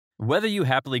Whether you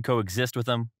happily coexist with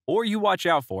them or you watch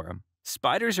out for them,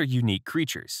 spiders are unique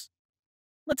creatures.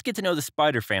 Let's get to know the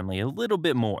spider family a little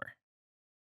bit more.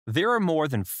 There are more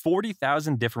than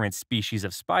 40,000 different species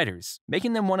of spiders,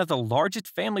 making them one of the largest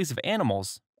families of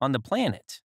animals on the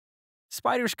planet.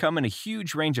 Spiders come in a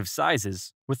huge range of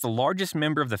sizes, with the largest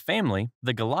member of the family,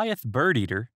 the Goliath bird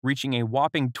eater, reaching a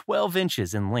whopping 12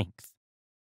 inches in length.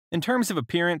 In terms of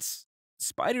appearance,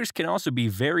 spiders can also be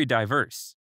very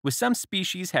diverse, with some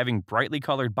species having brightly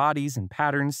colored bodies and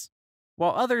patterns,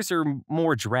 while others are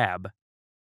more drab.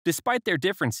 Despite their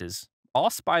differences, all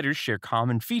spiders share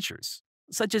common features,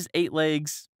 such as 8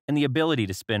 legs and the ability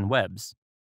to spin webs.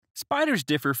 Spiders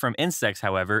differ from insects,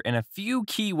 however, in a few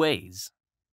key ways.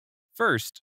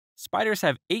 First, spiders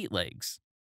have 8 legs,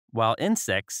 while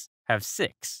insects have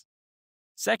 6.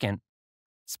 Second,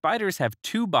 spiders have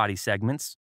 2 body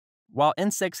segments, while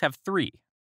insects have 3.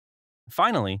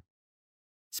 Finally,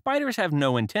 spiders have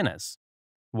no antennas,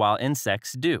 while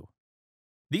insects do.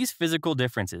 These physical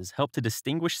differences help to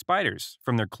distinguish spiders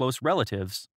from their close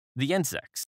relatives, the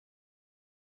insects.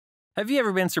 Have you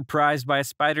ever been surprised by a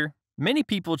spider? Many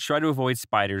people try to avoid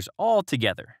spiders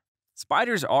altogether.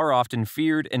 Spiders are often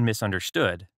feared and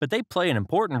misunderstood, but they play an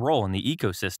important role in the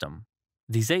ecosystem.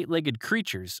 These 8-legged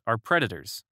creatures are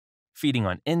predators, feeding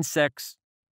on insects,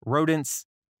 rodents,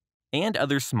 and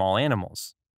other small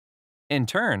animals. In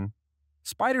turn,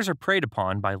 spiders are preyed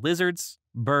upon by lizards,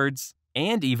 birds,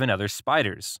 and even other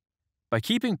spiders. By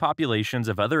keeping populations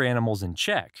of other animals in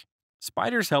check,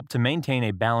 spiders help to maintain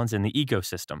a balance in the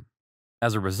ecosystem.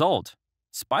 As a result,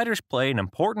 spiders play an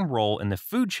important role in the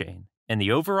food chain and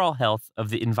the overall health of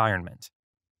the environment.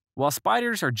 While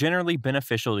spiders are generally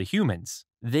beneficial to humans,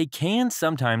 they can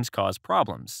sometimes cause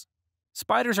problems.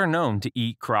 Spiders are known to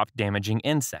eat crop-damaging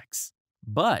insects,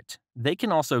 but they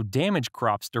can also damage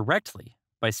crops directly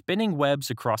by spinning webs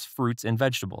across fruits and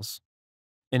vegetables.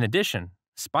 In addition,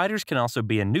 spiders can also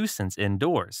be a nuisance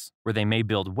indoors, where they may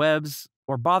build webs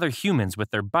or bother humans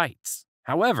with their bites.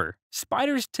 However,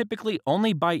 spiders typically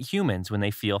only bite humans when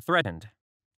they feel threatened.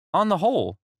 On the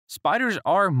whole, spiders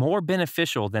are more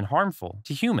beneficial than harmful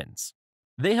to humans.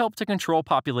 They help to control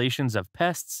populations of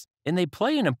pests, and they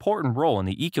play an important role in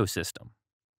the ecosystem.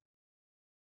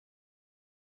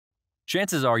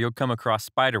 Chances are you'll come across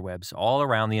spider webs all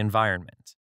around the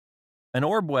environment. An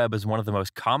orb web is one of the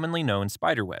most commonly known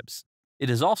spider webs. It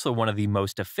is also one of the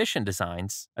most efficient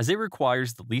designs, as it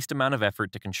requires the least amount of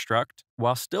effort to construct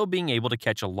while still being able to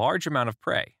catch a large amount of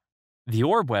prey. The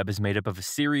orb web is made up of a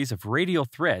series of radial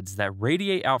threads that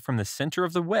radiate out from the center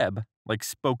of the web like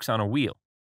spokes on a wheel.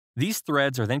 These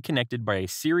threads are then connected by a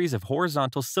series of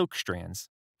horizontal silk strands,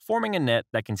 forming a net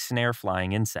that can snare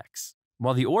flying insects.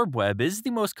 While the orb web is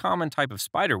the most common type of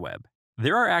spider web,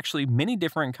 there are actually many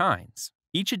different kinds,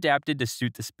 each adapted to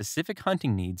suit the specific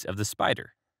hunting needs of the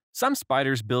spider. Some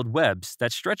spiders build webs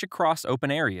that stretch across open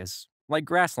areas, like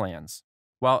grasslands,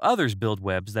 while others build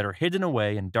webs that are hidden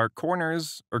away in dark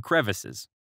corners or crevices.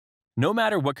 No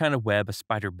matter what kind of web a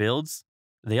spider builds,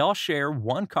 they all share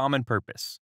one common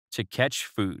purpose: to catch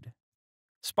food.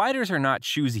 Spiders are not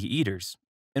choosy eaters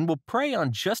and will prey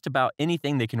on just about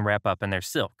anything they can wrap up in their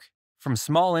silk, from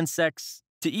small insects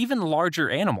to even larger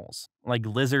animals like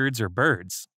lizards or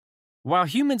birds. While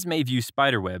humans may view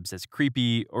spider webs as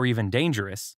creepy or even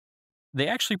dangerous, they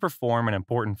actually perform an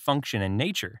important function in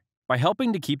nature by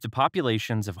helping to keep the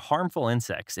populations of harmful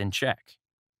insects in check.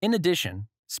 In addition,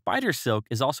 spider silk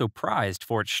is also prized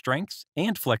for its strength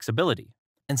and flexibility,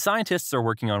 and scientists are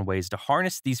working on ways to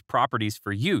harness these properties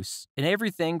for use in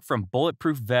everything from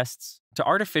bulletproof vests to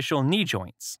artificial knee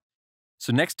joints.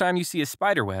 So next time you see a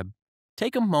spider web,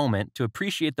 take a moment to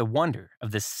appreciate the wonder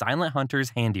of this silent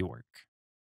hunter's handiwork.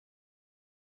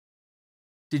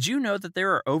 Did you know that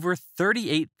there are over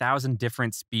 38,000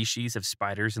 different species of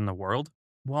spiders in the world?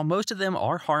 While most of them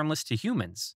are harmless to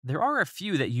humans, there are a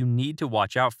few that you need to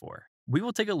watch out for. We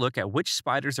will take a look at which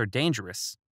spiders are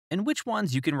dangerous and which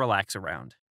ones you can relax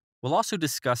around. We'll also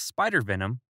discuss spider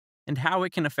venom and how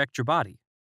it can affect your body.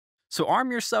 So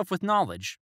arm yourself with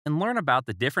knowledge and learn about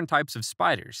the different types of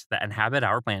spiders that inhabit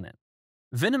our planet.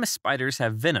 Venomous spiders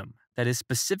have venom that is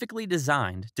specifically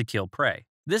designed to kill prey.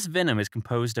 This venom is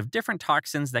composed of different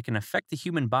toxins that can affect the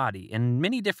human body in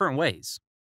many different ways.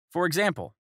 For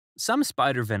example, some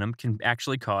spider venom can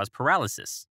actually cause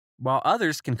paralysis, while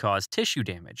others can cause tissue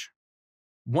damage.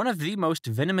 One of the most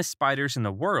venomous spiders in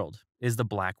the world is the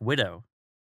black widow.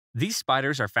 These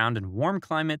spiders are found in warm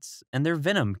climates, and their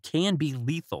venom can be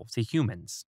lethal to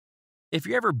humans. If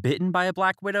you're ever bitten by a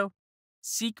black widow,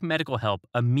 seek medical help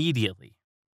immediately,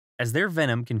 as their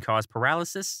venom can cause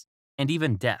paralysis and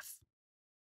even death.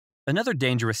 Another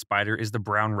dangerous spider is the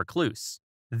brown recluse.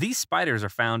 These spiders are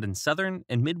found in southern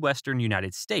and midwestern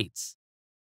United States,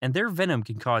 and their venom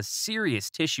can cause serious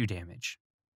tissue damage.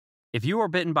 If you are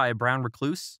bitten by a brown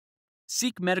recluse,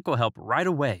 seek medical help right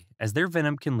away as their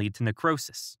venom can lead to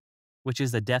necrosis, which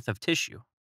is the death of tissue.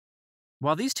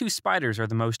 While these two spiders are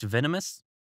the most venomous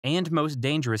and most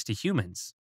dangerous to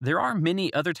humans, there are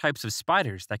many other types of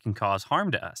spiders that can cause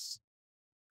harm to us.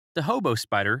 The hobo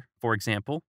spider, for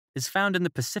example, is found in the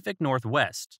Pacific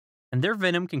Northwest, and their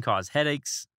venom can cause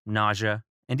headaches, nausea,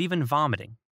 and even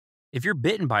vomiting. If you're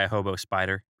bitten by a hobo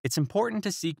spider, it's important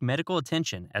to seek medical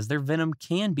attention as their venom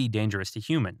can be dangerous to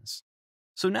humans.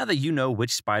 So now that you know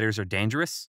which spiders are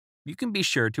dangerous, you can be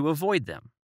sure to avoid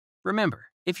them. Remember,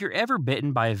 if you're ever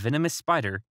bitten by a venomous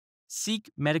spider,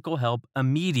 seek medical help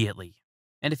immediately.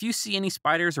 And if you see any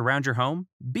spiders around your home,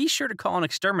 be sure to call an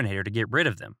exterminator to get rid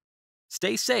of them.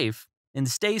 Stay safe and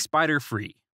stay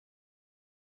spider-free.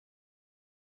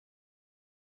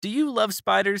 Do you love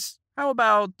spiders? How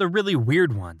about the really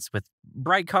weird ones with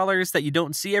bright colors that you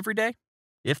don't see every day?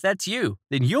 If that's you,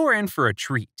 then you're in for a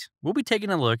treat. We'll be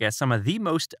taking a look at some of the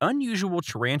most unusual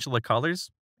tarantula colors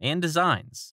and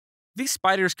designs. These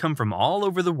spiders come from all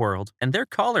over the world, and their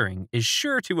coloring is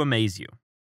sure to amaze you.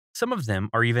 Some of them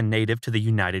are even native to the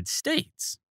United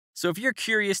States. So if you're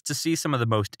curious to see some of the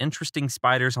most interesting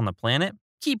spiders on the planet,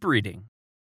 keep reading.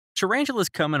 Tarantulas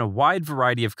come in a wide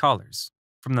variety of colors,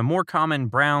 from the more common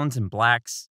browns and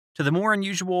blacks to the more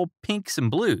unusual pinks and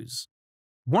blues.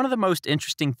 One of the most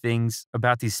interesting things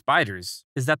about these spiders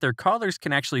is that their colors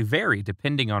can actually vary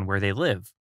depending on where they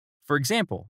live. For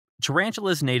example,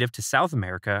 tarantulas native to South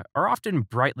America are often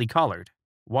brightly colored,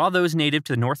 while those native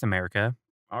to North America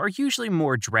are usually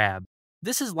more drab.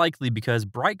 This is likely because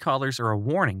bright colors are a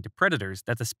warning to predators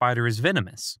that the spider is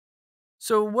venomous.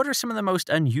 So, what are some of the most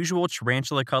unusual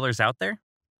tarantula colors out there?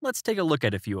 Let's take a look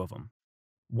at a few of them.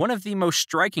 One of the most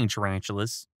striking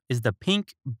tarantulas is the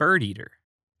pink bird eater.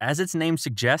 As its name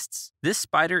suggests, this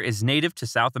spider is native to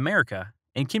South America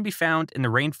and can be found in the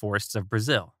rainforests of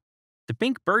Brazil. The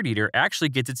pink bird eater actually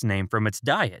gets its name from its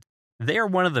diet. They are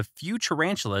one of the few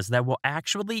tarantulas that will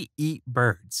actually eat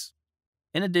birds.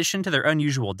 In addition to their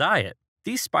unusual diet,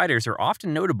 these spiders are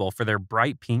often notable for their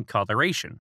bright pink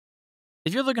coloration.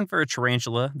 If you're looking for a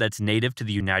tarantula that's native to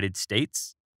the United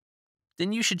States,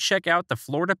 then you should check out the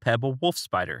Florida pebble wolf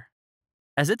spider.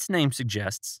 As its name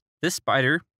suggests, this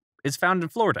spider is found in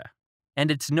Florida,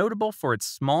 and it's notable for its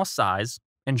small size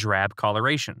and drab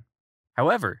coloration.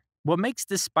 However, what makes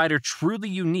this spider truly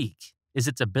unique is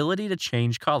its ability to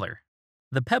change color.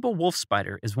 The pebble wolf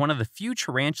spider is one of the few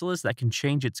tarantulas that can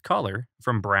change its color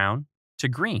from brown to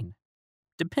green,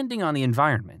 depending on the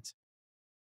environment.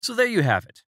 So there you have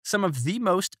it, some of the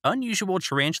most unusual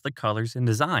tarantula colors and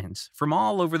designs from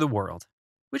all over the world.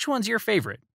 Which one's your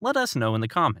favorite? Let us know in the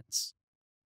comments.